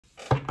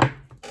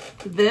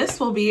This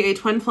will be a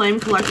twin flame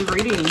collective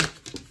reading.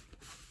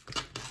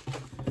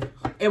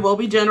 It will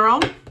be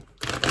general, and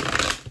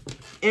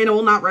it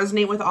will not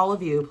resonate with all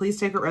of you. Please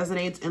take what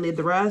resonates and leave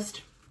the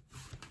rest.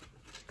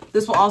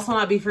 This will also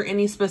not be for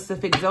any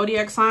specific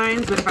zodiac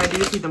signs, but if I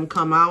do see them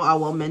come out, I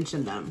will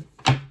mention them.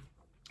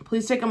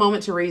 Please take a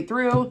moment to read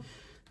through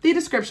the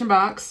description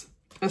box,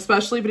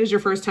 especially if it is your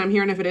first time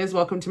here, and if it is,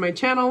 welcome to my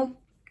channel.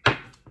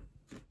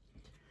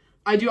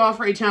 I do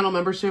offer a channel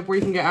membership where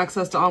you can get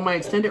access to all my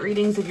extended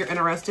readings. If you're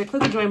interested,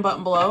 click the join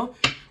button below,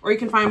 or you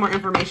can find more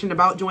information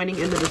about joining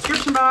in the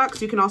description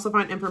box. You can also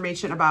find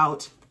information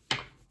about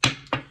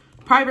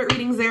private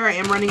readings there. I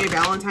am running a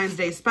Valentine's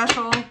Day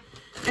special.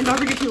 And don't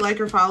forget to like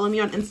or follow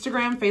me on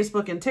Instagram,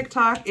 Facebook, and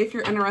TikTok if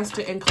you're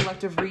interested in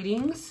collective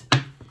readings.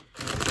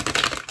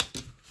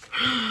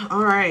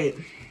 All right.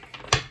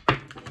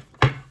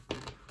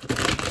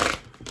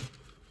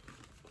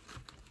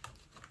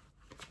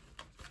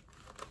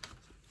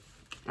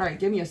 All right,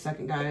 give me a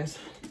second, guys.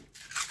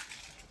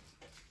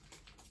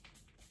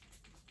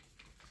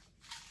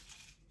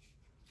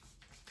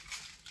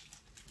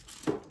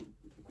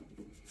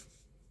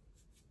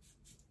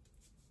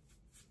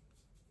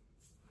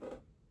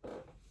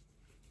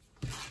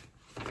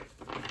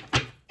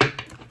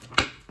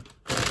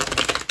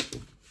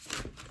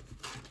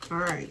 All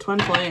right, twin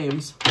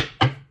flames.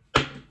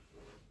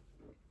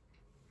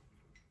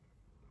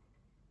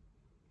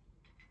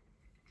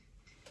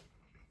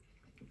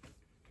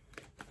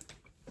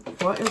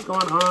 What is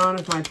going on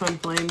with my twin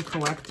flame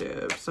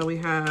collective? So we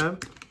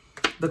have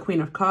the Queen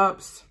of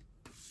Cups.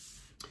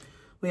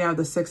 We have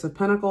the Six of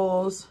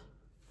Pentacles.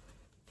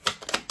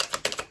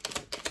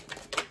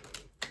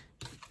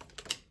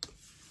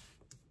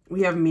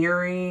 We have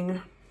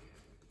mirroring.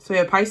 So we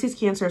have Pisces,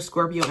 Cancer,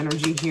 Scorpio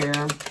energy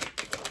here.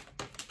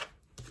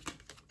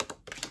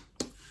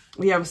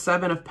 We have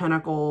Seven of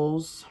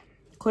Pentacles.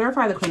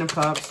 Clarify the Queen of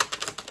Cups.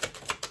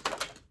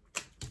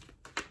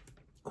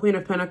 Queen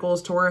of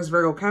Pentacles, Taurus,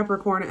 Virgo,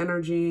 Capricorn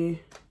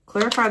energy.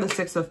 Clarify the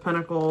Six of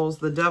Pentacles,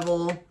 the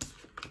Devil,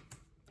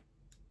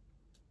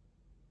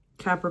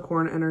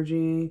 Capricorn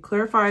energy.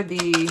 Clarify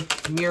the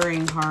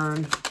mirroring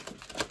card.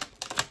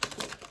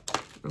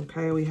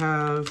 Okay, we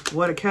have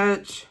What a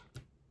Catch.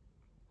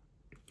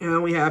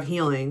 And we have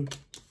Healing.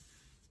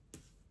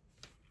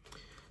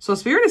 So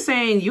Spirit is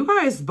saying you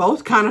guys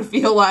both kind of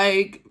feel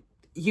like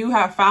you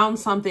have found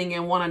something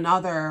in one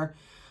another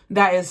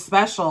that is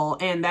special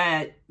and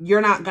that you're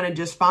not going to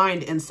just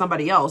find in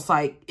somebody else.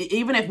 Like,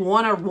 even if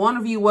one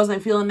of you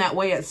wasn't feeling that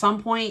way at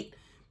some point,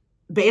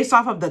 based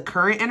off of the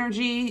current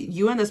energy,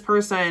 you and this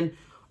person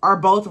are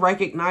both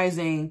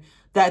recognizing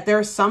that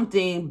there's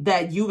something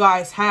that you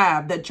guys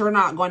have that you're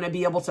not going to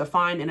be able to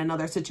find in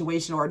another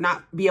situation, or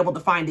not be able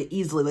to find it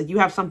easily. Like, you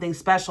have something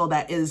special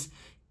that is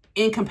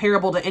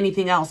incomparable to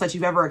anything else that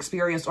you've ever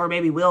experienced or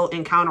maybe will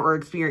encounter or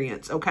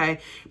experience, okay?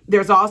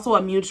 There's also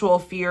a mutual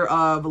fear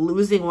of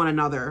losing one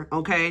another,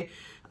 okay?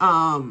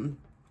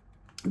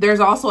 There's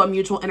also a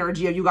mutual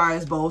energy of you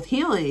guys both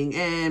healing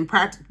and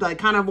like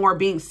kind of more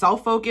being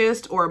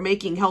self-focused or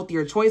making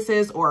healthier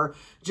choices, or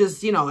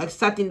just, you know,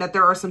 accepting that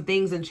there are some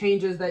things and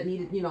changes that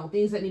need, you know,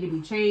 things that need to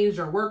be changed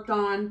or worked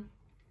on.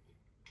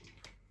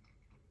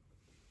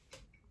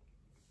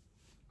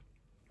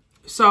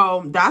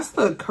 So that's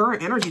the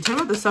current energy. Tell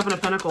me about the Seven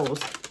of Pentacles.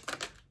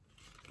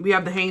 We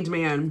have the Hanged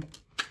Man.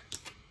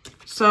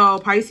 So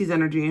Pisces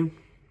energy.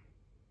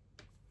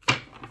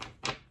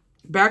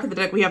 Back of the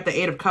deck, we have the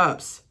Eight of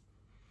Cups.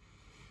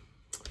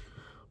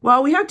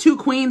 Well, we have two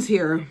queens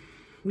here.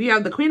 We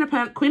have the Queen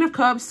of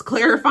Cups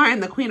clarifying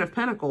the Queen of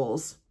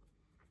Pentacles.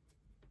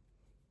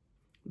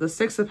 The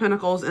Six of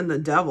Pentacles and the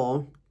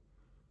Devil.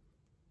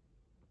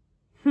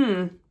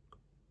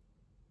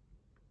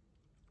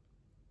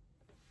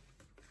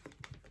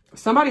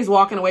 Somebody's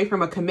walking away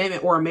from a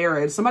commitment or a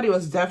marriage. Somebody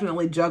was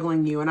definitely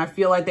juggling you. And I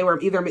feel like they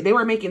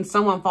were making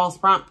someone false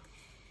prom.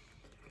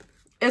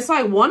 It's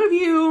like one of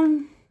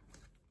you,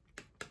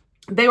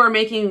 they were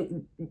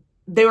making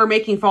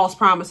false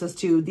promises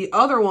to. The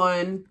other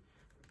one,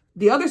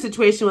 the other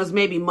situation was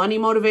maybe money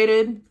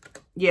motivated.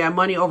 Yeah,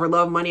 money over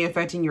love, money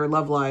affecting your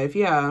love life.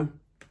 Yeah.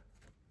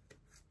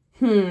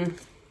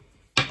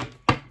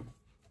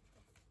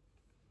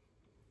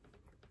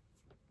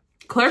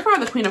 Clarify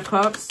the Queen of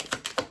Cups,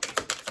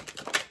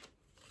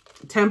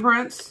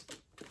 Temperance,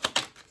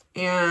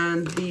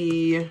 and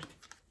the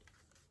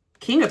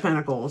King of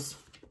Pentacles.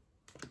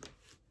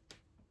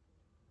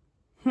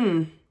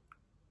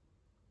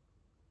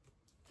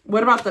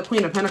 What about the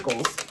Queen of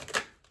Pentacles?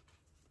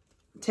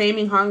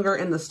 Taming Hunger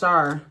and the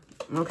Star.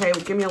 Okay,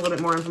 well, give me a little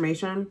bit more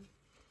information.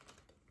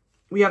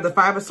 We have the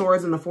Five of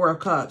Swords and the Four of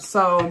Cups.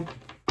 So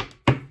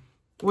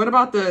what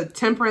about the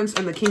Temperance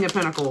and the King of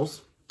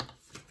Pentacles?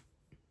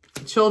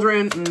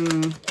 Children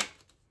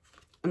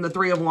and the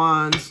Three of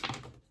Wands.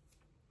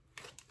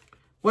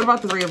 What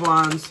about the Three of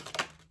Wands?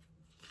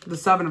 The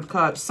Seven of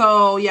Cups.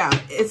 So yeah,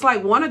 it's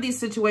like one of these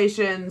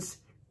situations,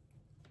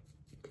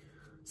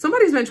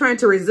 somebody's been trying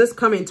to resist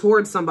coming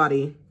towards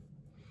somebody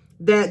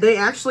that they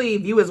actually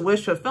view as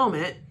wish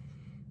fulfillment.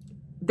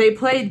 They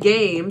played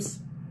games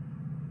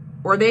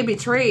or they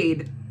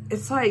betrayed.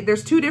 It's like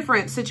there's two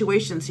different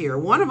situations here.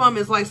 One of them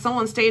is like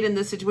someone stayed in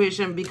this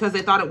situation because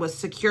they thought it was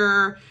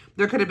secure.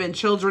 There could have been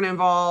children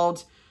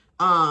involved.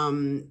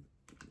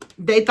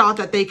 They thought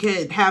that they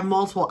could have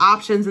multiple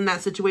options in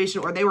that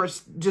situation, or they were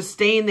just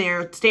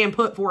staying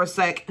put for a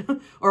sec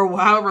or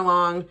however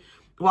long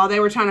while they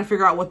were trying to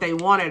figure out what they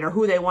wanted or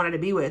who they wanted to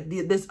be with.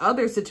 This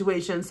other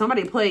situation,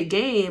 somebody played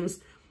games.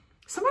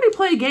 Somebody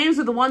played games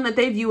with the one that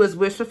they view as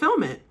wish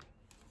fulfillment.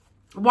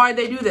 Why'd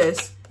they do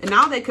this? And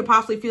now they could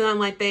possibly feel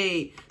like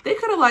they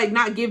could have like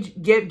not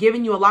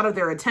given you a lot of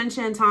their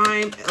attention,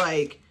 time.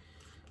 Like,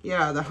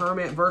 yeah, the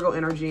Hermit, Virgo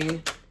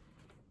energy.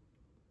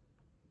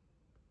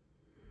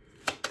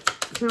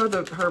 You know,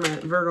 the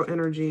Hermit, Virgo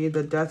energy,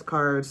 the Death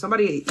card.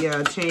 Somebody,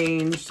 yeah,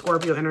 changed,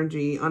 Scorpio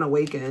energy,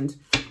 unawakened.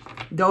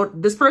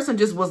 This person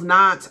just was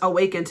not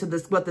awakened to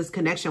this, what this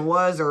connection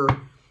was. Or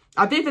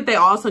I think that they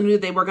also knew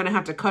they were going to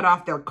have to cut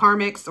off their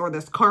karmics or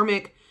this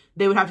karmic.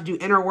 They would have to do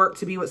inner work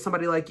to be with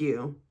somebody like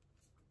you.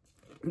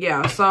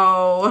 Yeah,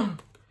 so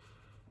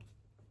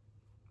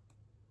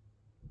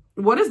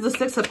what is the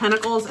Six of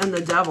Pentacles and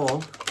the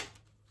Devil,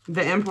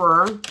 the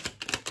Emperor,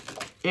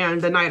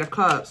 and the Knight of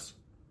Cups?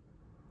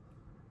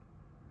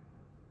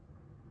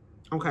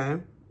 Okay.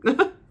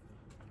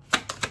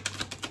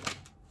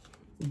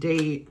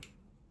 Date.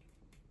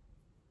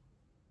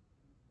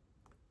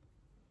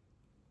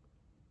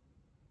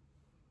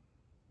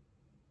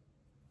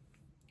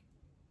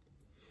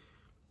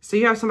 So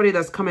you have somebody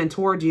that's coming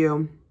toward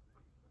you,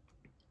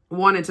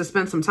 wanted to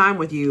spend some time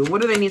with you.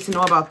 What do they need to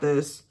know about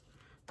this?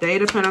 The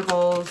Eight of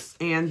Pentacles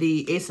and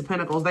the Ace of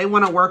Pentacles. They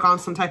want to work on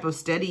some type of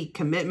steady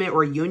commitment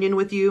or union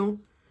with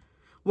you.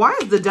 Why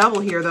is the Devil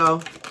here,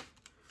 though?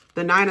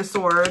 The Nine of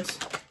Swords.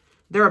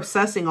 They're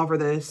obsessing over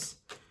this.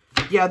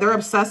 Yeah, they're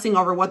obsessing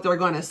over what they're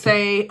going to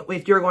say,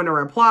 if you're going to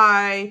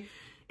reply,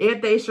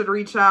 if they should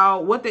reach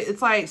out.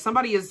 It's like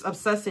somebody is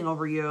obsessing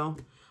over you.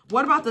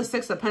 What about the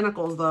Six of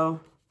Pentacles,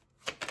 though?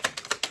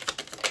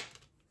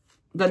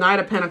 The Knight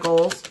of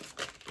Pentacles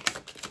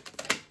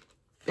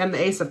and the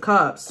Ace of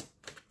Cups.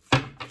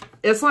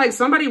 It's like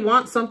somebody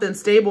wants something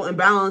stable and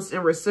balanced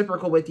and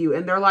reciprocal with you.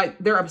 And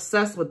they're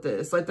obsessed with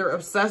this. Like they're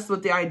obsessed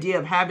with the idea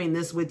of having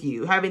this with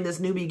you, having this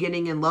new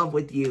beginning in love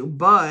with you.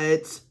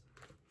 But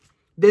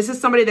this is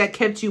somebody that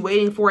kept you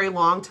waiting for a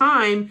long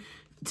time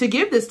to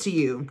give this to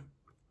you.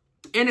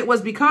 And it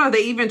was because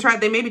they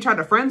maybe tried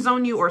to friend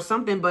zone you or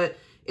something, but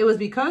it was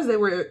because there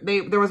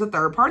was a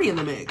third party in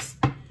the mix.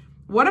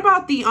 What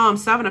about the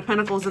Seven of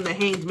Pentacles and the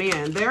Hanged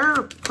Man?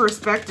 Their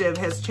perspective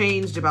has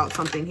changed about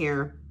something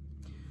here.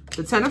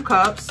 The Ten of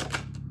Cups,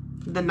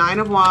 the Nine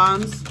of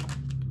Wands,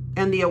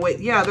 and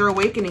they're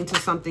awakening to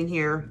something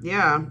here.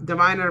 Yeah,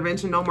 divine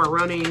intervention, no more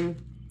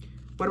running.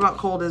 What about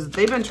cold?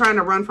 They've been trying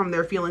to run from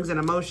their feelings and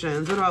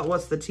emotions. What about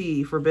what's the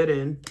T?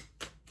 Forbidden.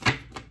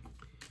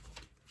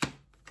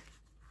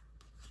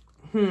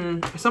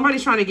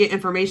 Somebody's trying to get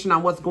information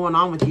on what's going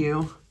on with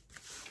you.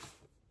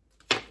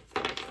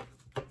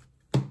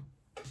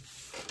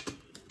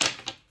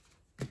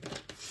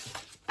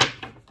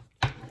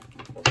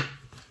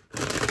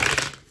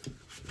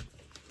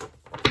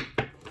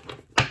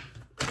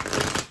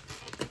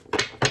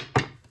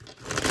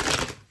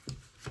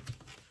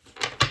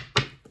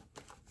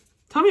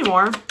 Tell me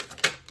more.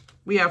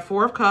 We have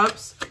Four of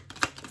Cups,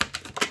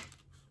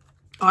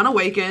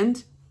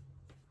 unawakened.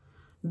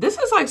 This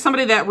is like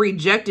somebody that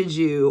rejected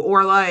you,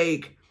 or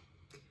like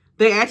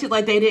they acted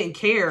like they didn't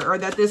care, or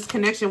that this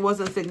connection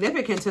wasn't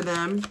significant to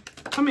them.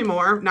 Tell me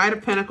more. Knight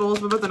of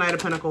Pentacles. What about the Knight of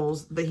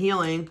Pentacles? The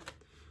healing.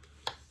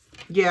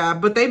 Yeah,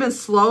 but they've been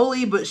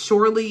slowly but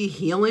surely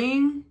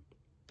healing,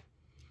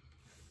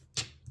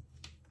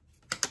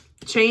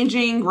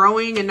 changing,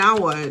 growing, and now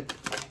what?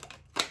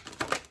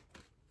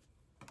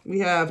 We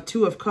have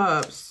Two of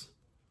Cups.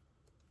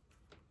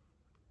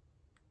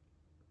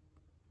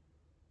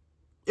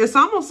 It's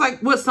almost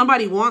like what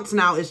somebody wants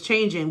now is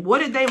changing. What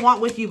did they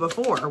want with you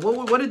before?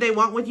 What did they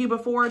want with you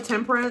before?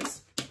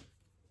 Temperance.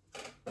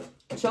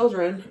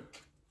 Children.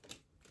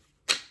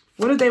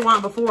 What did they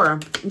want before?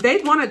 They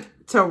wanted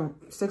to...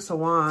 Six of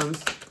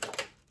Wands.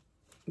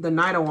 The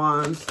Knight of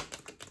Wands.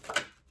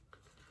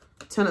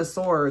 Ten of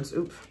Swords.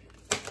 Oops.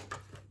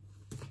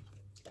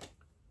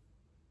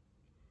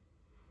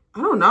 I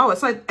don't know.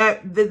 It's like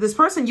this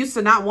person used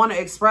to not want to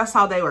express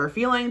how they were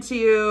feeling to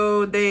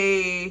you.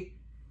 They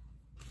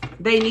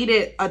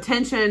needed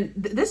attention.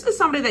 This is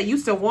somebody that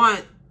used to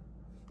want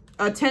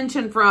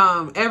attention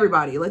from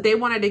everybody. Like they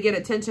wanted to get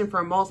attention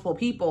from multiple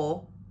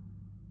people.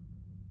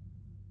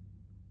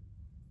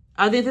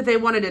 I think that they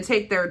wanted to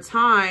take their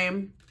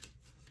time.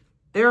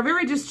 They were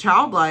very just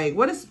childlike.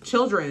 What is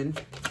children?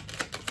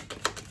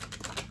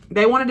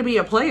 They wanted to be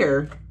a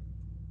player.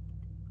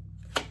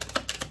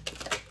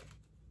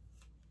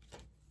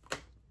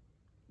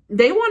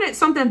 They wanted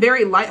something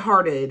very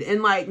lighthearted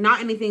and like not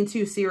anything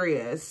too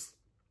serious.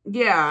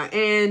 Yeah,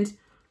 and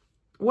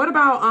what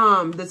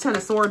about the Ten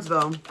of Swords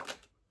though?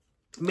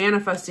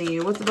 Manifesting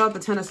you. What's about the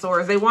Ten of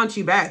Swords? They want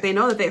you back. They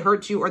know that they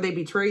hurt you or they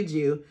betrayed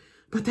you,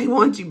 but they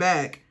want you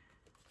back.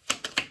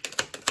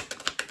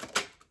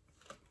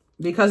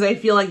 Because they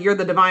feel like you're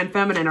the divine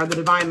feminine or the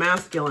divine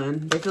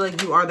masculine. They feel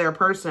like you are their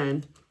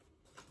person.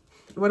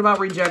 What about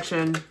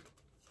rejection?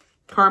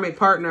 Karmic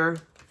partner.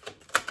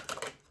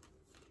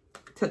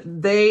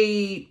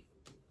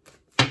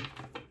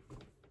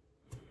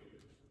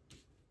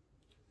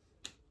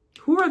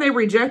 Who are they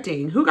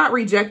rejecting? Who got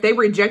rejected? They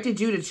rejected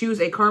you to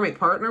choose a karmic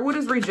partner? What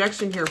is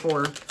rejection here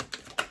for?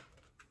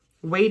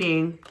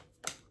 Waiting.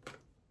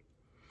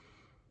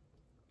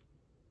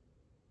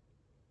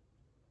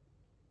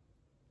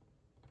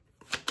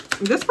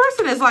 This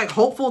person is like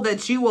hopeful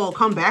that you will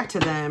come back to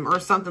them or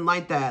something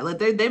like that. Like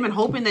they've been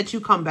hoping that you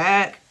come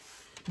back,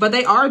 but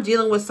they are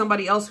dealing with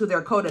somebody else who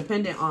they're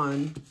codependent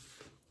on.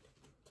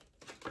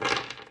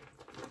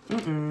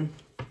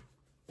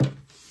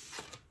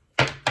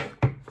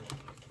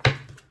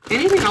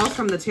 Anything else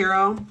from the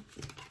tarot?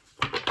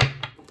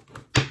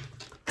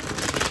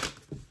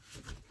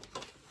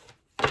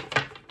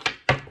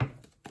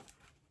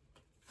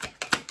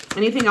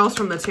 Anything else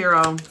from the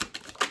tarot?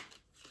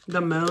 The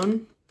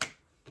moon.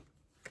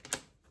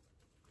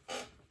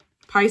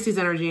 Pisces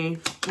energy.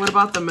 What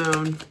about the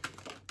moon?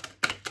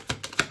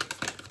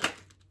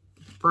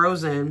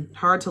 Frozen.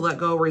 Hard to let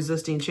go,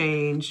 resisting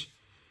change.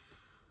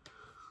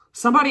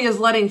 Somebody is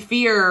letting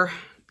fear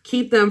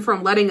keep them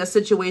from letting a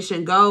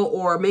situation go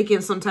or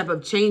making some type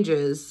of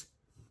changes.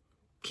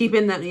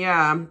 Keeping them,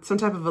 yeah, some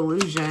type of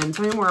illusion.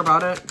 Tell me more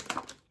about it.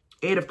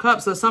 8 of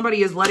Cups. So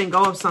somebody is letting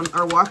go of some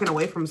or walking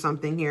away from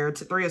something here.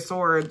 3 of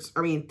Swords.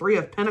 I mean, 3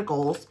 of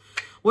Pentacles.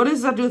 What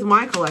does that do with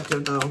my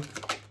collective, though?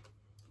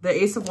 The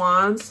Ace of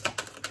Wands.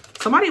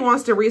 Somebody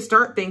wants to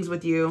restart things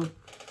with you.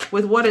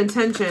 With what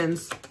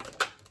intentions?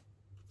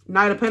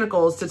 Knight of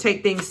Pentacles, to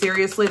take things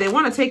seriously. They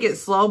want to take it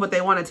slow, but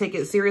they want to take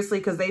it seriously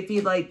because they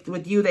feel like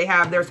with you,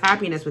 there's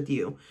happiness with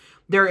you.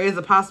 There is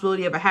a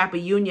possibility of a happy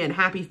union,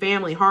 happy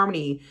family,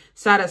 harmony,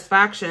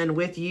 satisfaction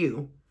with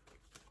you.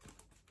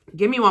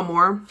 Give me one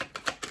more.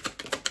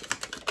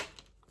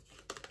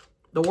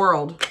 The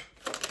World.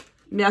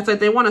 Yeah, it's like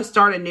they want to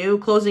start anew,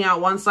 closing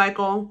out one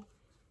cycle.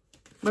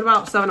 What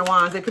about 7 of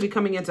Wands? They could be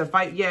coming in to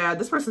fight. Yeah,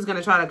 this person's going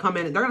to try to come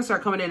in. They're going to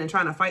start coming in and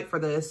trying to fight for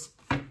this.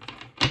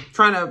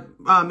 Trying to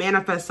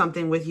manifest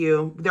something with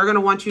you. They're going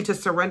to want you to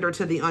surrender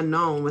to the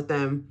unknown with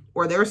them.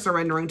 Or they're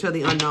surrendering to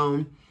the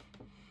unknown.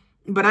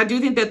 But I do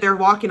think that they're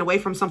walking away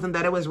from something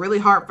that it was really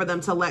hard for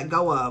them to let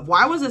go of.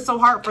 Why was it so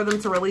hard for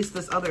them to release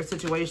this other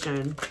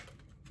situation?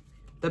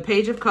 The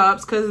Page of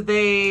Cups. Because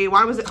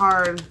why was it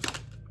hard?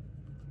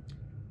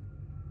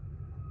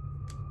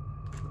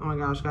 Oh my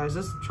gosh, guys.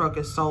 This truck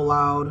is so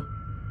loud.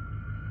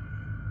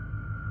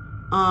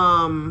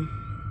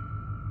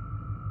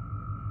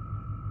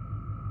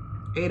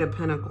 8 of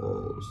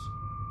Pentacles.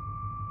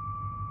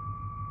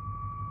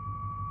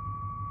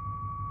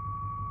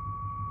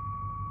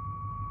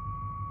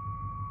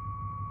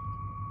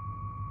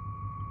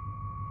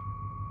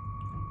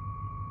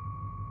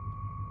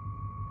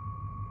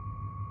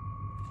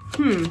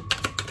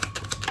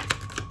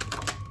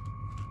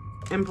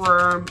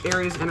 Emperor,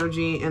 Aries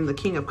energy, and the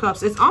King of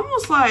Cups. It's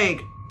almost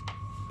like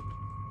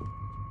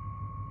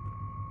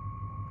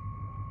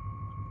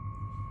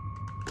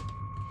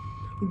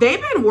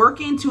they've been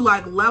working to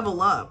like level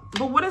up.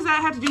 But what does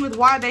that have to do with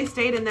why they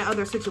stayed in that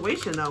other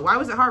situation though? Why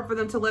was it hard for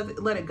them to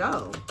let it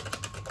go?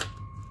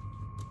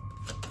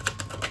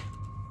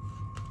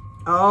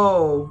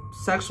 Oh,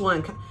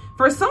 sexual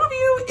for some of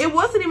you, it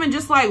wasn't even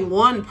just like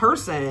one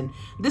person.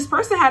 This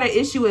person had an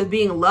issue with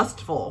being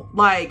lustful,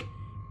 like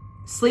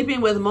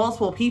sleeping with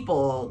multiple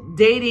people,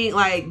 dating,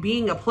 like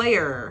being a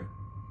player.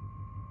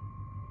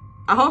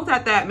 I hope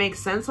that makes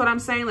sense what I'm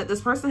saying. Like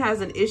this person has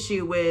an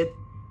issue with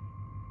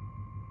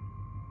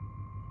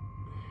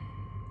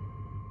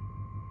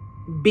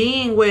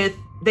being with,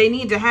 they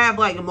need to have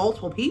like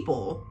multiple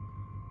people.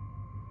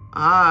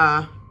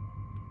 And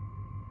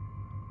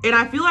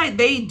I feel like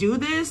they do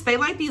this. They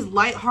like these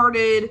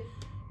lighthearted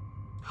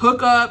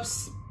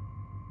hookups,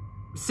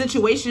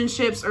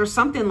 situationships or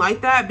something like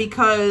that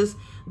because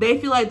they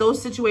feel like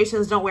those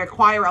situations don't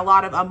require a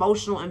lot of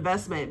emotional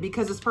investment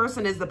because this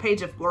person is the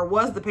Page of, or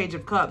was the Page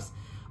of Cups,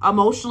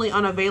 emotionally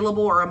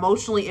unavailable or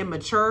emotionally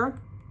immature.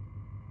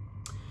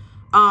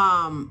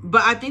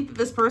 But I think that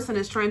this person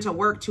is trying to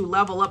work to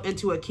level up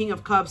into a King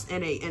of Cups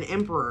and an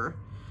Emperor.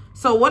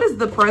 So what is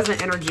the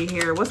present energy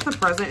here? What's the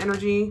present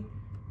energy?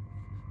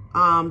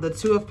 The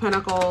 2 of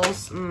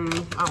Pentacles. I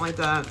don't like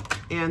that.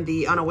 And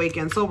the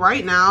Unawakened. So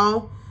right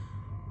now,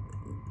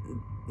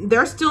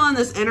 they're still in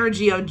this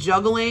energy of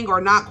juggling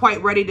or not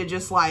quite ready to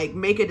just like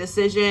make a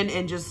decision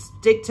and just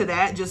stick to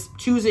that, just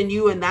choosing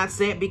you and that's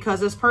it, because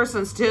this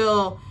person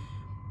still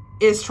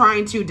is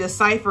trying to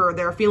decipher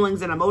their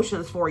feelings and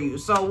emotions for you.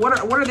 So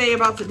what are they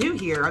about to do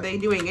here? Are they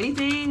doing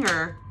anything?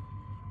 Or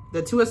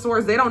the 2 of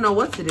Swords, they don't know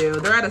what to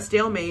do. They're at a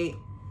stalemate,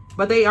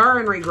 but they are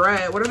in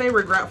regret. What are they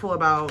regretful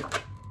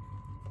about?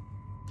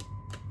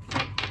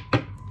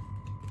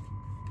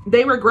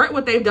 They regret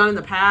what they've done in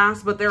the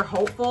past, but they're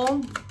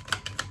hopeful.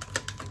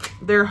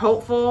 They're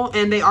hopeful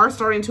and they are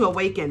starting to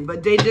awaken,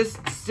 but they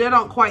just still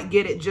don't quite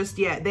get it just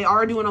yet. They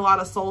are doing a lot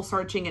of soul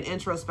searching and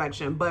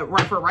introspection, but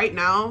for right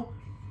now,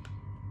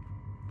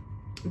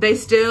 They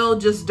still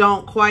just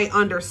don't quite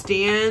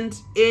understand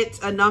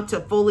it enough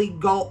to fully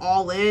go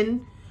all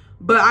in.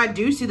 But I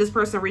do see this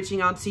person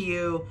reaching out to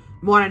you,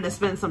 wanting to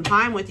spend some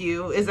time with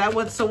you. Is that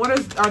what, so what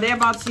is, are they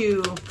about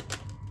to,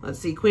 let's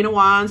see, Queen of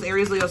Wands,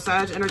 Aries, Leo,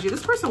 Sag energy.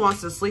 This person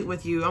wants to sleep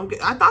with you.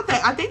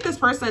 I think this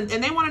person,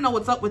 and they want to know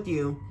what's up with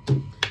you.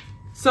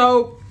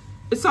 So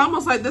it's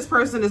almost like this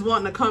person is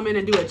wanting to come in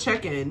and do a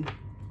check-in.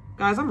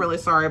 Guys, I'm really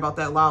sorry about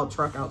that loud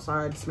truck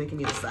outside. It's making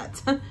me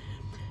upset.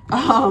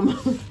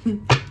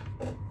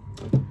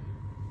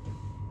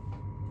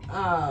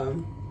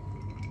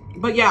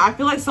 But yeah, I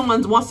feel like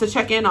someone wants to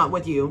check in on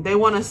with you. They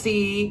want to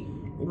see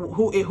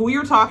who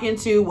you're talking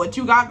to, what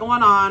you got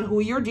going on, who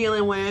you're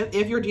dealing with,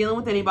 if you're dealing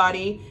with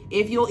anybody,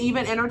 if you'll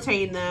even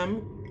entertain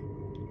them.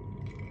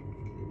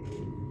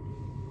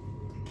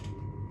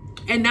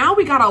 And now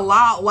we got a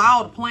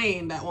loud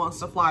plane that wants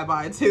to fly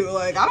by too.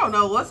 Like, I don't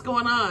know what's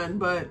going on,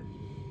 but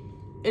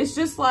it's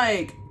just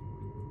like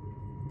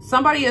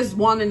somebody is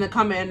wanting to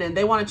come in and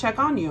they want to check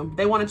on you.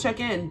 They want to check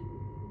in,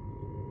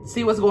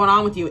 see what's going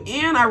on with you.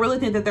 And I really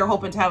think that they're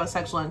hoping to have a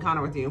sexual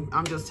encounter with you.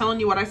 I'm just telling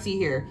you what I see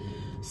here.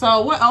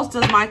 So what else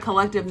does my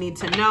collective need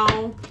to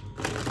know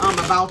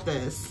about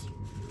this?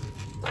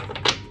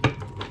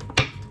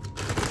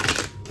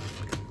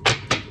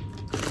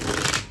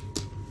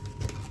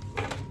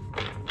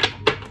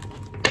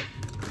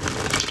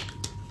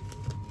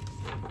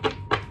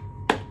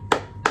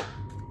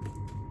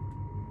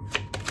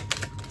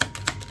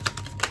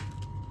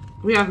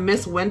 We have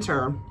Miss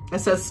Winter. It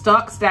says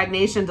stuck,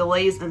 stagnation,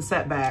 delays, and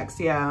setbacks.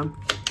 Yeah.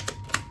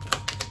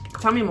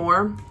 Tell me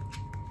more.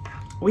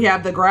 We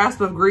have the grasp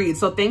of greed.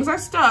 So things are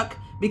stuck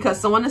because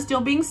someone is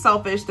still being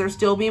selfish. They're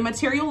still being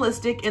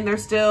materialistic, and they're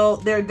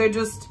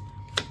just,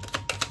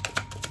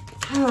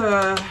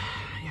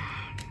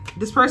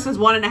 this person's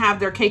wanting to have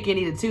their cake and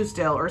eat it too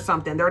still or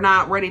something. They're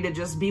not ready to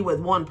just be with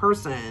one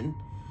person.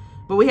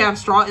 But we have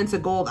straw into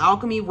gold,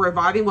 alchemy,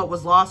 reviving what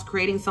was lost,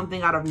 creating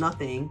something out of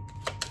nothing.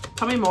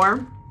 Tell me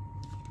more.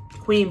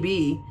 Queen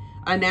Bee,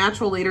 a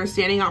natural leader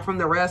standing out from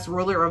the rest,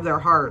 ruler of their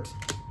heart.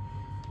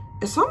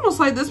 It's almost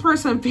like this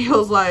person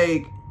feels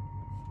like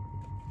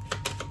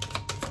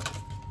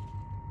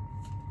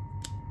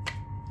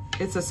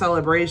it's a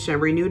celebration,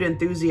 renewed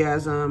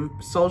enthusiasm,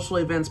 social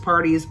events,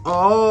 parties.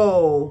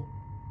 Oh,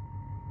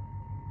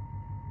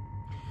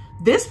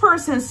 this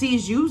person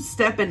sees you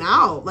stepping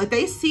out. Like,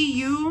 they see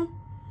you.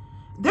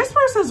 This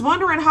person's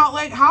wondering how,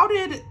 like, how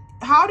did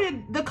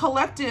the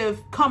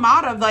collective come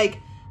out of,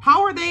 like,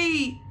 how are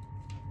they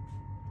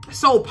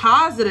so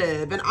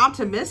positive and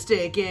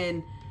optimistic,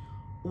 and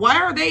why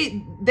are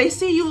they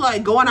see you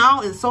like going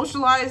out and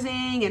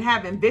socializing and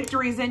having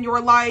victories in your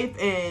life,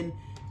 and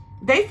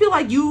they feel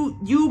like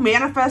you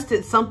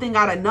manifested something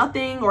out of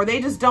nothing, or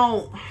they just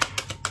don't.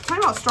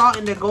 Talking about straw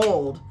into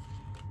gold,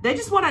 they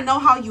just want to know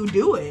how you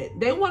do it.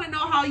 They want to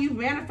know how you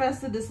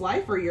manifested this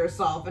life for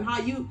yourself, and how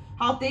you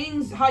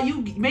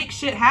make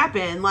shit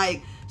happen.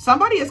 Like,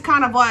 somebody is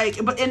kind of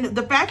like, but in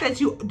the fact that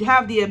you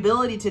have the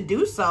ability to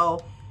do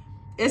so,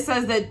 it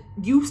says that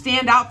you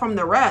stand out from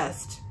the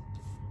rest.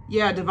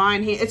 Yeah,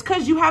 divine hand. It's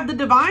because you have the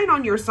divine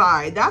on your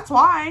side. That's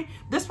why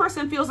this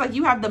person feels like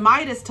you have the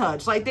Midas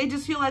touch. Like, they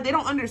just feel like they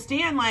don't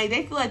understand. Like,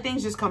 they feel like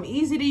things just come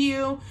easy to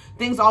you.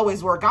 Things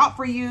always work out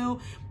for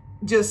you.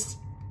 Just,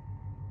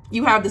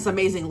 you have this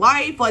amazing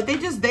life. Like,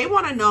 they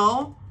want to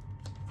know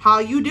how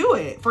you do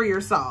it for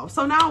yourself.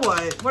 So now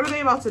what? What are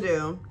they about to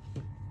do?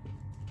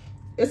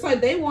 It's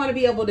like they want to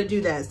be able to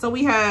do that. So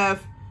we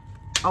have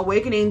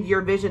awakening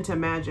your vision to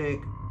magic.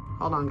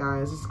 Hold on,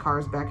 guys. This car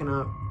is backing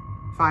up.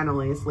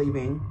 Finally, it's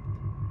leaving.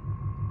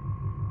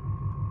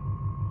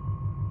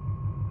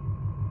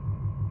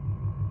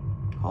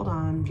 Hold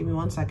on. Give me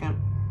 1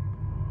 second.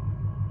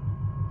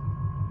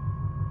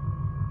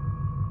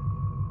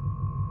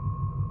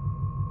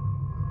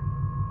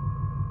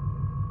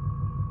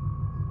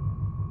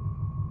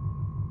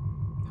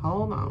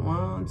 Hold on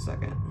 1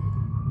 second.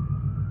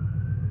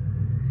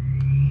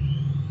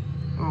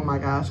 Oh my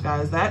gosh,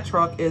 guys, that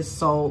truck is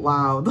so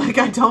loud. Like,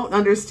 I don't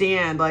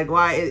understand like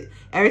why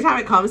every time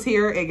it comes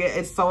here,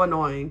 it's so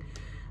annoying.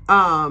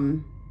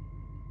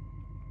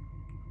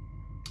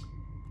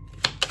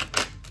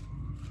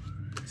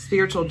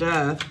 Spiritual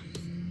death.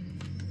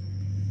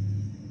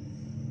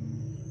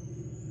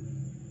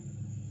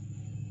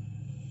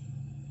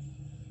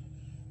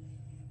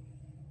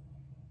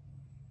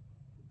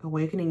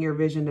 Awakening your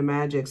vision to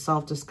magic,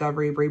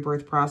 self-discovery,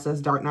 rebirth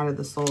process, dark night of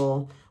the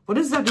soul. What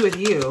does that do with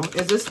you?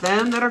 Is this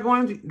them that are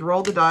going to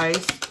roll the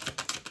dice?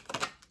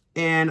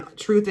 And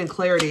truth and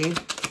clarity.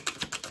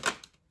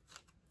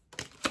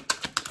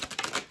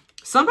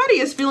 Somebody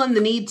is feeling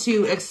the need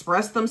to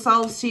express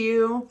themselves to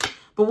you.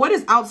 But what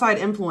is outside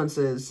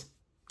influences?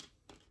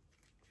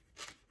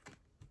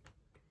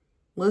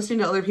 Listening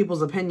to other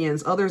people's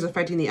opinions, others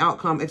affecting the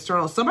outcome,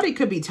 external. Somebody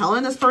could be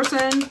telling this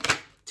person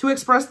to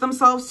express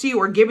themselves to you,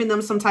 or giving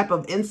them some type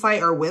of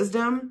insight or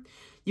wisdom.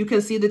 You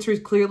can see the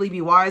truth clearly, be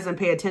wise, and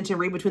pay attention,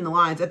 read between the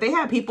lines. If they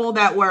had people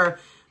that were,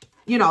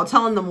 you know,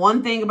 telling them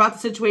one thing about the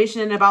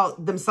situation,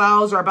 about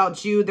themselves or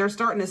about you, they're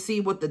starting to see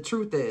what the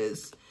truth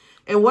is.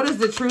 And what is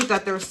the truth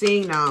that they're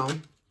seeing now?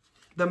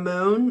 The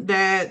moon,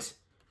 that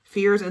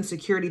fears,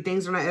 insecurity,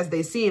 things are not as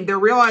they seem. They're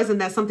realizing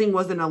that something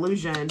was an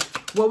illusion.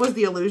 What was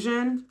the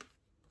illusion?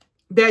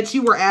 That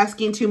you were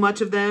asking too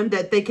much of them,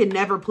 that they could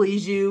never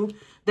please you,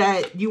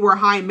 that you were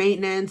high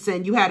maintenance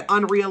and you had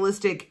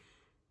unrealistic,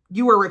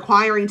 you were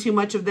requiring too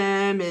much of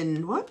them,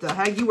 and what the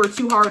heck, you were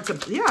too hard to,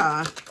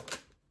 yeah.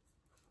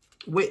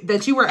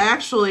 That you were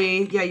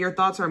actually, yeah, your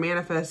thoughts are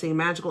manifesting,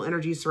 magical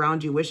energy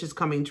surround you, wishes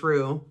coming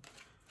true.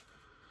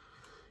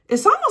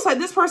 It's almost like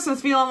this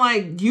person's feeling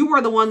like you were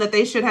the one that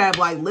they should have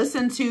like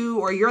listened to,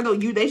 or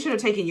they should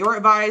have taken your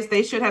advice.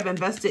 They should have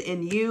invested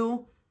in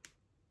you.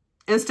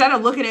 Instead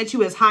of looking at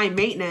you as high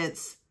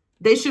maintenance,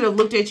 they should have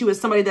looked at you as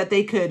somebody that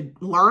they could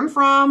learn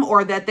from,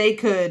 or that they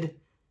could,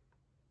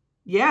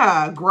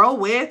 yeah, grow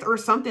with, or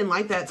something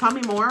like that. Tell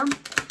me more.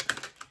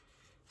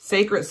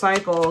 Sacred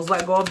cycles.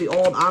 Let go of the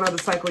old. Honor the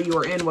cycle you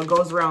are in. What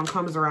goes around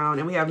comes around.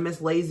 And we have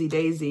Miss Lazy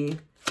Daisy.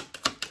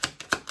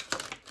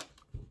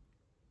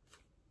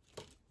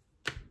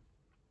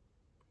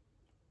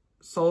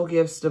 Soul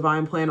gifts,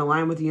 divine plan,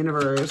 align with the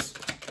universe.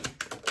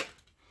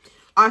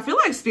 I feel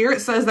like Spirit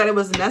says that it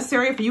was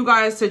necessary for you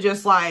guys to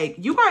just like,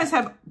 you guys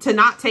have to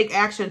not take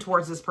action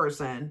towards this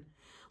person.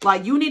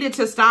 Like you needed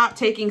to stop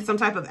taking some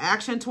type of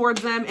action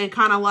towards them and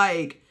kind of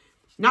like,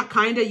 not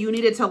kind of, you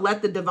needed to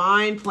let the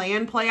divine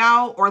plan play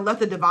out, or let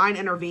the divine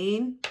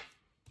intervene.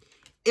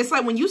 It's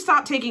like when you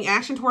stop taking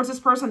action towards this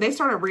person, they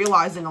started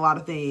realizing a lot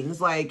of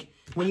things. Like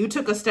when you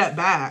took a step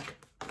back,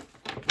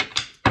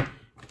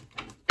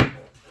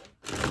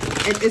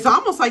 it's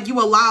almost like you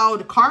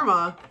allowed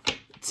karma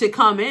to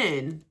come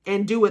in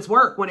and do its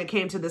work when it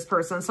came to this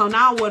person. So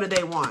now what do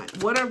they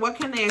want? What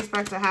can they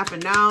expect to happen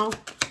now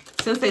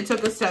since they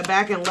took a step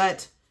back and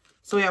let,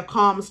 so we have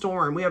calm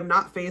storm. We have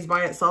not phased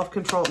by it,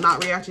 self-control,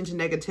 not reacting to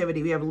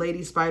negativity. We have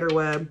lady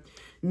spiderweb,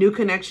 new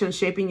connections,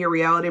 shaping your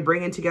reality,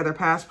 bringing together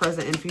past,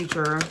 present, and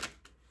future.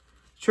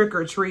 Trick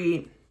or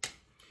treat,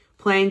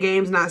 playing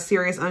games, not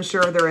serious,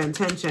 unsure of their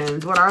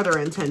intentions. What are their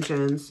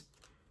intentions?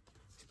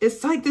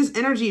 It's like this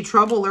energy,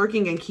 trouble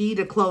lurking and key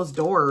to closed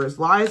doors,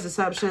 lies,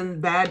 deception,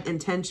 bad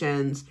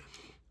intentions,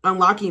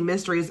 unlocking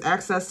mysteries,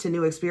 access to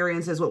new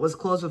experiences. What was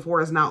closed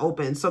before is now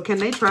open. So can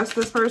they trust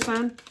this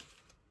person?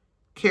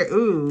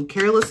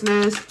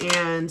 Carelessness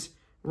and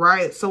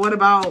right. So what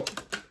about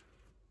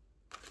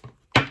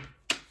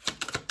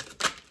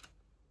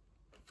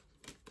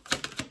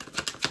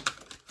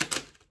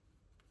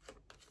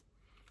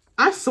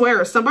I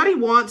swear somebody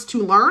wants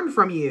to learn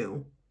from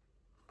you.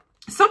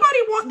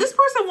 This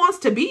person wants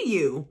to be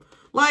you.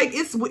 Like,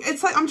 it's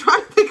like, I'm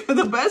trying to think of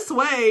the best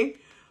way.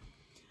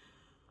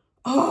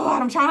 Oh,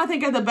 I'm trying to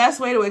think of the best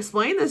way to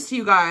explain this to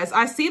you guys.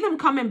 I see them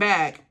coming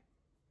back.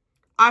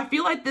 I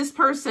feel like this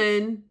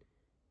person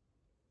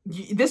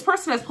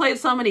has played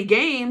so many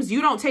games,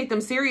 you don't take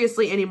them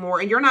seriously anymore.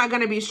 And you're not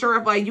going to be sure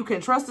if like you can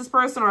trust this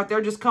person or if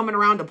they're just coming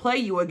around to play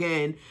you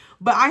again.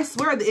 But I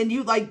swear that, and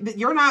you like,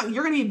 you're going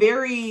to be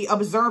very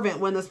observant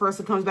when this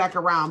person comes back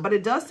around. But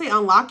it does say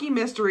unlocking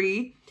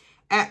mystery.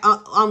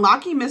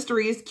 Unlocking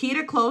mysteries, key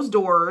to closed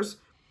doors.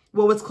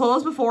 What was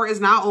closed before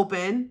is now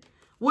open.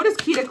 What is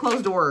key to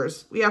closed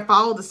doors? We have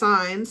followed the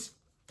signs.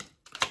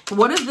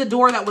 What is the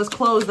door that was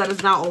closed that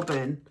is now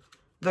open?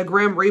 The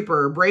Grim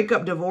Reaper,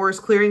 breakup,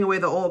 divorce, clearing away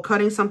the old,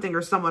 cutting something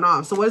or someone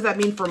off. So what does that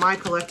mean for my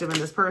collective and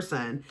this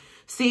person?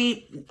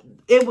 See,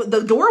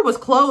 the door was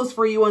closed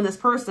for you and this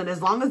person.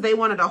 As long as they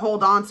wanted to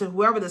hold on to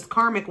whoever this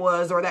karmic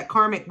was, or that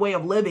karmic way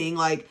of living,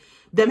 like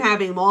them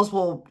having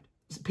multiple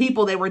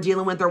people they were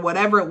dealing with or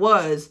whatever it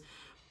was.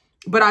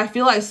 But I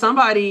feel like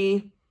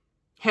somebody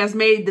has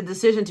made the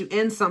decision to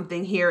end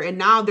something here, and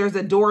now there's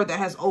a door that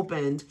has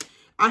opened.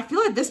 I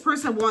feel like this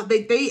person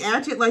they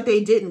acted like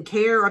they didn't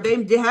care, or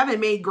they haven't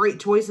made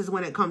great choices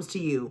when it comes to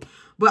you.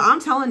 But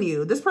I'm telling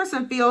you, this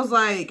person feels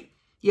like,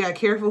 yeah,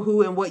 careful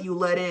who and what you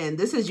let in.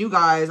 This is you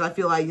guys. I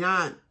feel like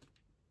not.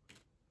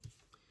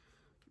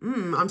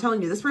 I'm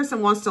telling you, this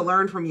person wants to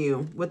learn from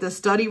you with the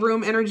study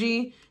room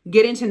energy,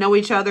 getting to know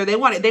each other. They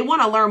want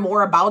to learn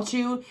more about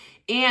you,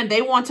 and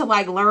they want to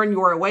like learn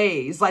your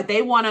ways. Like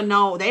they want to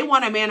know, they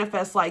want to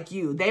manifest like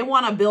you. They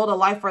want to build a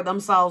life for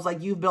themselves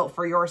like you built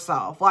for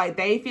yourself. Like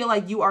they feel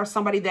like you are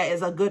somebody that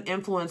is a good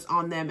influence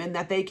on them and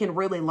that they can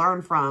really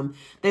learn from.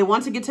 They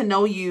want to get to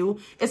know you.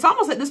 It's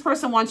almost like this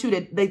person wants you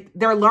to,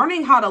 they're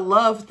learning how to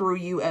love through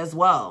you as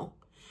well.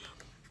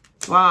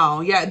 Wow.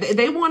 Yeah.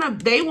 They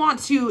want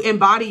to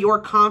embody your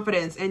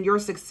confidence and your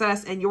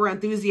success and your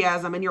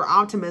enthusiasm and your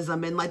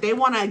optimism. And like, they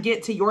want to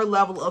get to your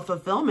level of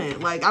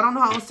fulfillment. Like, I don't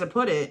know how else to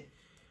put it,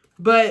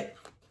 but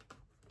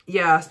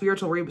yeah,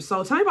 spiritual rebirth.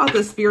 So tell me about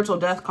this spiritual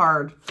death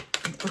card.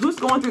 Who's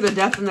going through the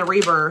death and the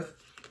rebirth?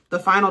 The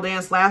final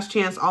dance, last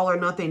chance, all or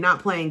nothing, not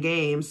playing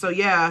games. So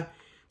yeah.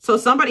 So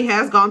somebody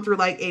has gone through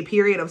like a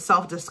period of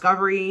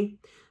self-discovery,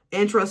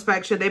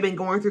 introspection. They've been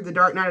going through the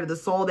dark night of the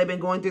soul. They've been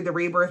going through the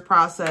rebirth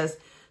process.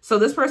 So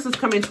this person's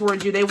coming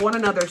towards you. They want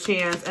another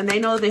chance, and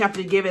they know that they have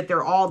to give it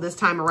their all this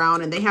time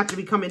around, and they have to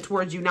be coming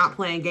towards you, not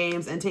playing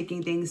games and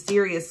taking things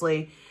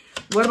seriously.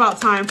 What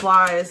about time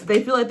flies?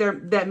 They feel like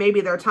that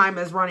maybe their time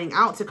is running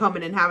out to come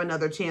in and have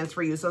another chance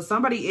for you. So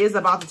somebody is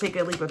about to take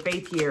a leap of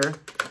faith here.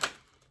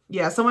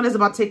 Yeah, someone is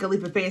about to take a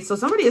leap of faith. So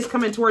somebody is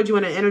coming towards you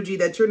in an energy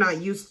that you're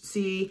not used to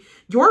see.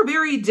 You're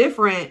very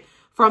different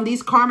from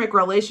these karmic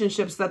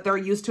relationships that they're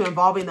used to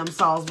involving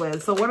themselves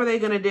with. So what are they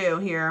going to do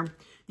here?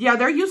 Yeah,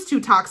 they're used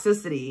to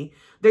toxicity.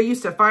 They're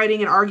used to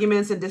fighting and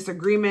arguments and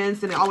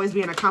disagreements and always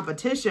being a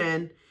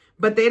competition.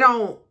 But they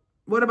don't,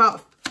 what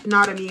about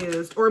not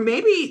amused? Or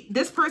maybe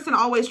this person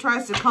always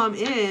tries to come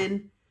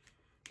in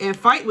and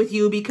fight with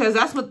you because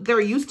that's what they're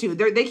used to.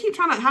 They keep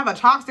trying to have a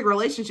toxic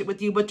relationship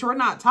with you, but you're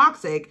not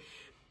toxic.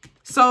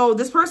 So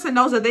this person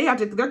knows that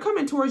they're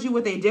coming towards you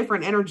with a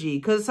different energy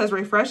because it says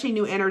refreshing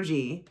new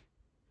energy.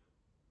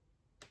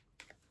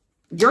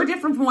 You're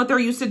different from what they're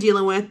used to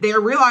dealing with.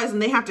 They're realizing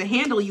they have to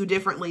handle you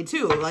differently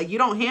too. Like you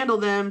don't handle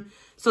them.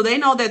 So they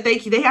know that they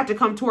have to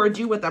come towards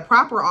you with a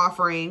proper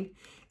offering.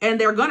 And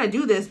they're going to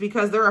do this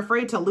because they're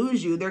afraid to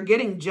lose you. They're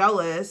getting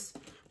jealous.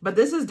 But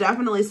this is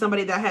definitely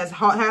somebody that has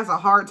a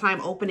hard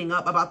time opening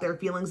up about their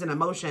feelings and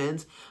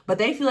emotions. But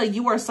they feel like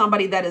you are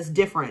somebody that is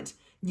different,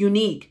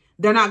 unique.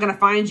 They're not going to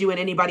find you in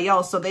anybody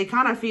else. So they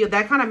kind of feel,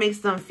 that kind of makes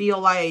them feel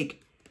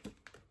like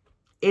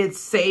it's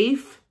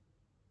safe.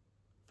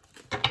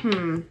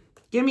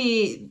 Give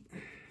me...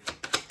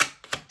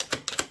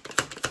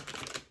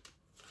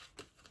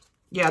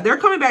 Yeah, they're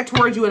coming back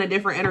towards you in a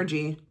different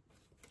energy.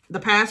 The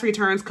past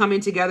returns,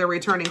 coming together,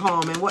 returning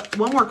home. And what?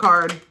 One more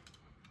card.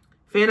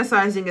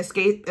 Fantasizing,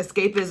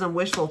 escapism,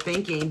 wishful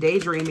thinking,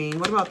 daydreaming.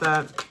 What about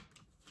that?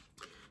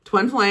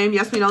 Twin flame.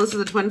 Yes, we know this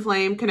is a twin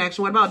flame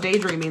connection. What about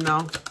daydreaming,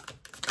 though?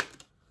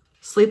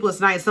 Sleepless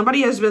nights.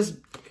 Somebody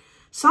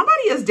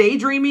is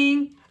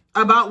daydreaming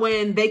about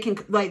when they can,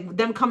 like,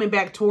 them coming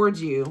back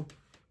towards you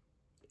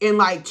and,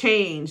 like,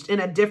 changed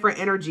in a different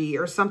energy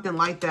or something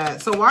like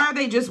that. So why are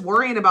they just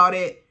worrying about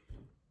it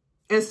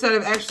instead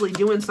of actually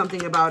doing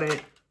something about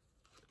it?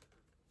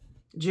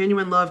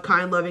 Genuine love,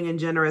 kind, loving, and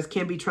generous.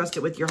 Can be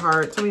trusted with your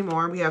heart. Tell me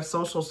more. We have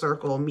social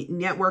circle,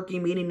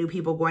 networking, meeting new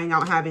people, going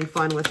out, having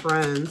fun with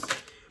friends.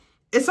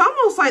 It's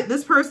almost like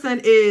this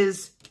person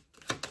is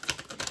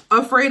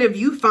afraid of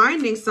you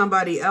finding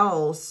somebody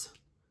else.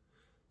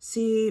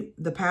 See,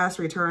 the past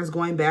returns,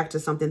 going back to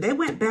something. They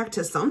went back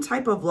to some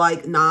type of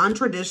like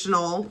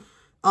non-traditional,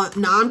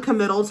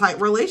 non-committal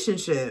type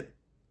relationship.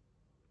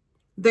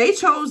 They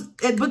chose,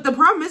 but the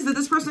problem is that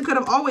this person could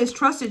have always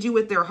trusted you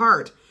with their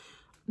heart.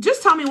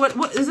 Just tell me what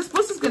is this?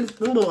 What's this going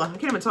to, I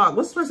can't even talk.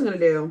 What's this person going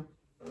to do?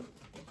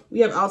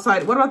 We have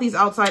outside. What about these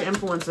outside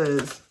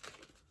influences?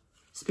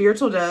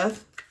 Spiritual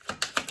death.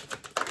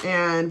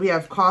 And we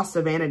have cost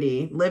of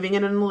vanity. Living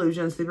in an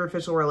illusion,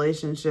 superficial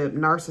relationship,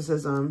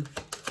 narcissism.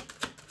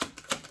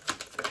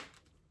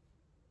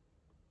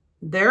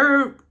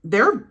 They're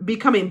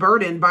becoming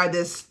burdened by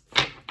this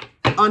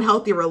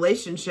unhealthy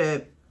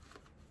relationship.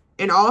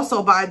 And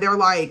also by their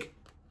like,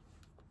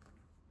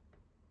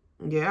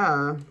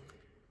 yeah.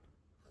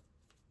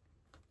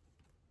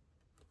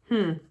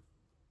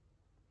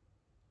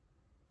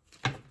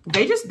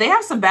 They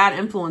have some bad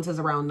influences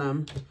around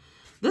them.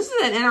 This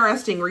is an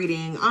interesting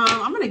reading.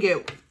 I'm going to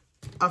get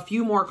a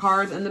few more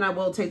cards and then I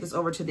will take this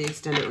over to the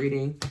extended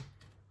reading.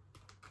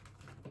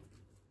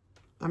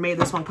 I made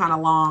this one kind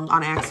of long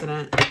on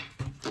accident.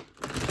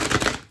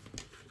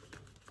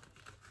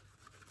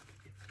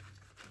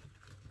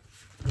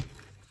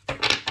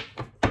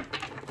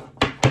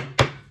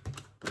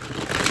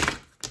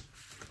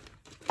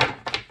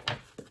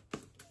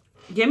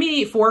 Give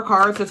me 4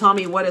 cards to tell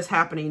me what is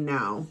happening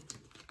now.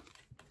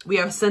 We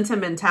have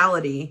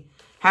sentimentality.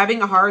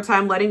 Having a hard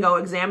time letting go,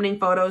 examining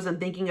photos and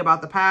thinking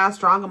about the past.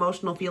 Strong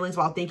emotional feelings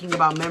while thinking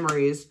about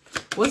memories.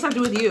 What's that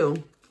do with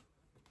you?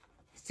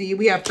 See,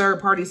 we have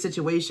third-party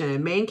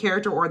situation. Main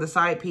character or the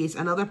side piece.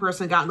 Another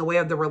person got in the way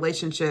of the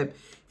relationship.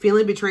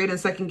 Feeling betrayed and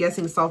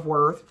second-guessing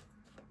self-worth.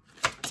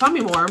 Tell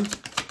me more.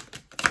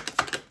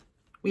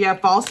 We have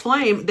false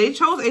flame. They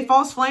chose a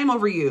false flame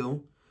over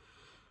you.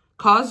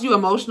 Cause you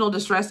emotional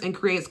distress and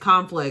creates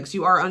conflicts.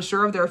 You are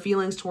unsure of their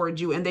feelings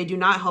towards you and they do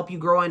not help you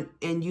grow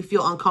and you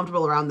feel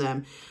uncomfortable around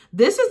them.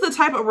 This is the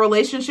type of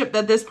relationship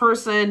that this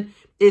person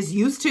is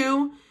used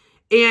to.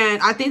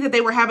 And I think that they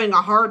were having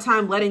a hard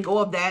time letting go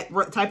of that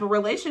type of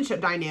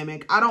relationship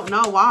dynamic. I don't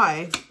know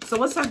why. So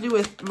what's that to do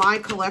with my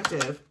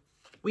collective?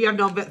 We have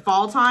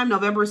fall time,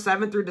 November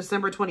 7th through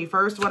December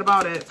 21st. What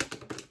about it?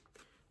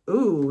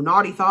 Ooh,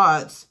 naughty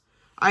thoughts.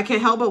 I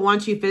can't help but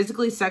want you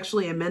physically,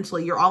 sexually, and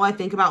mentally. You're all I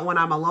think about when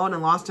I'm alone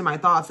and lost in my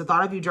thoughts. The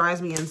thought of you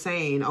drives me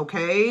insane,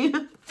 okay?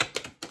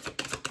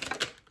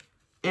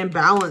 And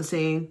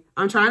balancing.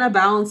 I'm trying to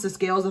balance the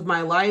scales of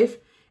my life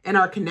and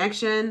our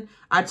connection.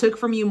 I took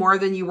from you more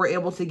than you were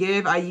able to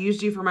give. I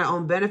used you for my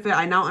own benefit.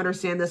 I now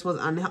understand this was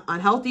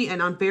unhealthy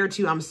and unfair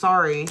to you. I'm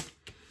sorry.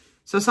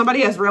 So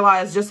somebody has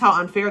realized just how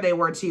unfair they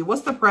were to you.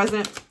 What's the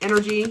present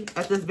energy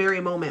at this very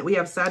moment? We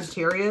have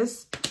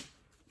Sagittarius.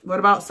 What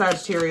about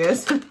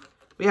Sagittarius?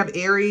 We have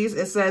Aries.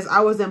 It says, I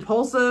was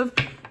impulsive,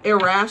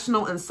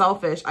 irrational, and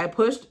selfish. I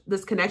pushed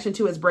this connection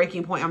to its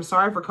breaking point. I'm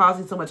sorry for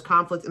causing so much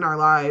conflict in our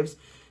lives.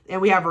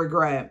 And we have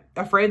regret.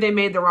 Afraid they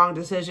made the wrong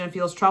decision,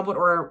 feels troubled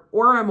or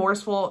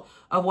remorseful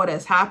of what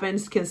has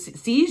happened,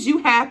 sees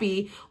you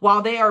happy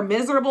while they are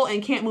miserable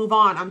and can't move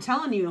on. I'm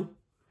telling you,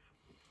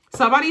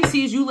 somebody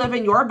sees you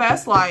living your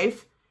best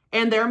life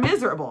and they're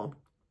miserable.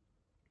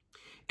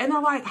 And they're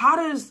like, how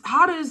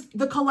does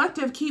the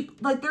collective keep,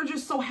 like, they're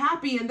just so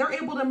happy and they're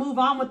able to move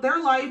on with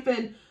their life.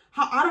 And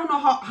I don't know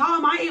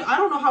I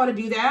don't know how to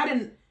do that.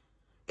 And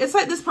it's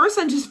like this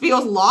person just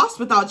feels lost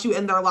without you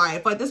in their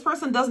life. Like this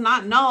person does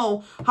not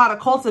know how to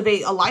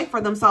cultivate a life for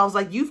themselves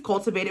like you've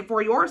cultivated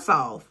for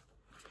yourself.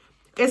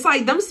 It's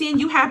like them seeing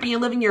you happy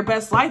and living your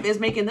best life is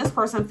making this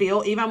person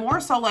feel even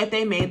more so like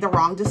they made the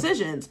wrong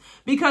decisions.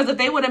 Because if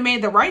they would have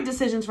made the right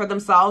decisions for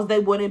themselves, they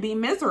wouldn't be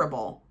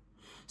miserable.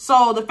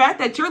 So the fact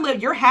that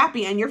you're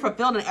happy and you're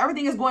fulfilled and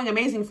everything is going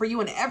amazing for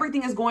you and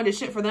everything is going to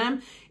shit for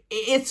them,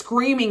 it's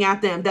screaming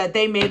at them that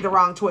they made the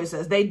wrong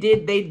choices. They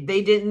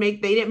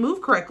didn't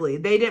move correctly.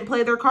 They didn't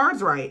play their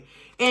cards right.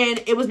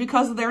 And it was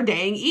because of their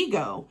dang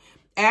ego.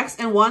 X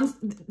and ones,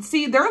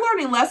 see, they're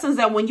learning lessons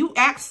that when you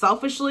act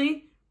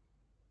selfishly,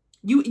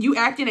 you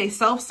act in a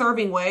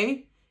self-serving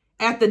way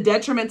at the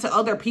detriment to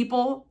other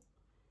people,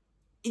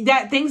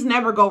 that things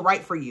never go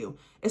right for you.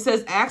 It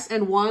says X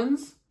and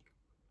ones,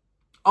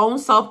 own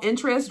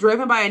self-interest,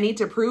 driven by a need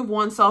to prove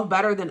oneself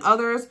better than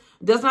others,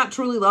 does not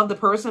truly love the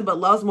person, but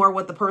loves more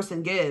what the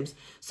person gives.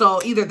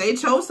 So either they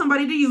chose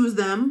somebody to use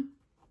them.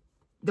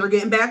 They're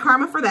getting bad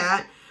karma for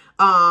that.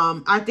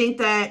 I think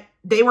that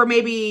they were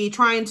maybe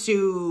trying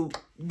to,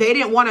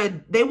 they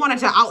wanted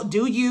to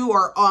outdo you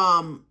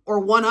or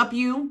one up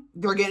you.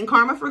 They're getting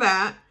karma for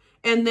that.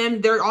 And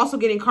then they're also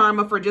getting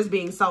karma for just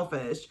being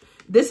selfish.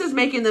 This is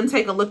making them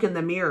take a look in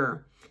the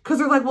mirror. Because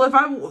they're like, well,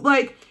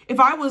 if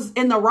I was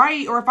in the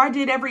right, or if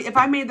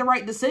I made the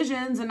right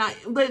decisions, and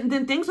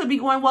then things would be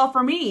going well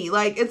for me.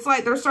 Like, it's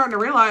like they're starting to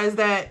realize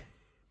that,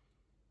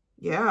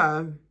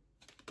 yeah,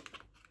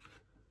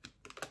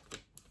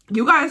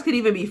 you guys could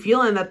even be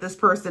feeling that this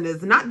person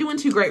is not doing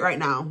too great right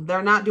now.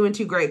 They're not doing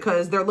too great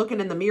because they're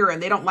looking in the mirror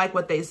and they don't like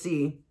what they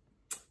see.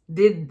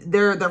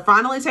 They're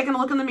finally taking a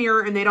look in the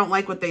mirror and they don't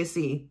like what they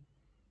see.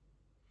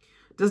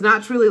 Does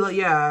not truly,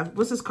 yeah.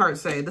 What's this card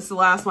say? This is the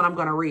last one I'm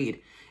going to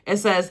read. It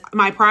says,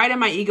 my pride and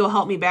my ego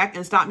held me back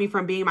and stopped me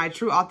from being my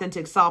true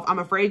authentic self. I'm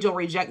afraid you'll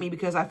reject me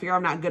because I fear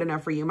I'm not good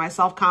enough for you. My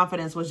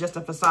self-confidence was just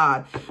a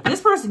facade.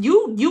 This person,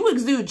 you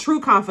exude true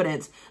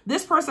confidence.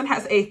 This person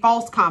has a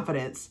false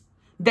confidence.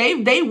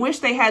 They wish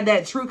they had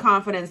that true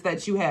confidence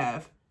that you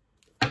have.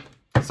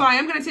 So I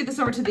am going to take this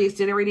over to the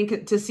extended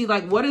reading to see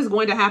like what is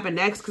going to happen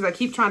next, because I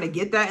keep trying to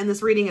get that in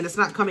this reading and it's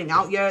not coming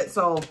out yet.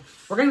 So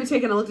we're going to be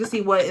taking a look to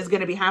see what is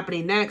going to be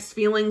happening next.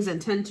 Feelings,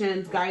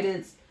 intentions,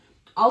 guidance.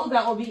 All of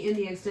that will be in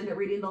the extended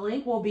reading. The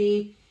link will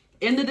be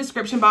in the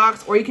description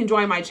box, or you can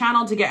join my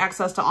channel to get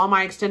access to all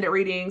my extended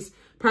readings.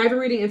 Private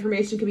reading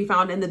information can be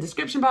found in the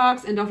description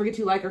box. And don't forget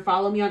to like or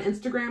follow me on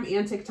Instagram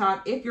and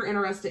TikTok if you're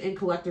interested in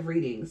collective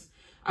readings.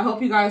 I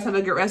hope you guys have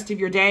a good rest of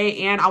your day,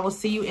 and I will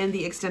see you in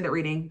the extended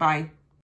reading. Bye.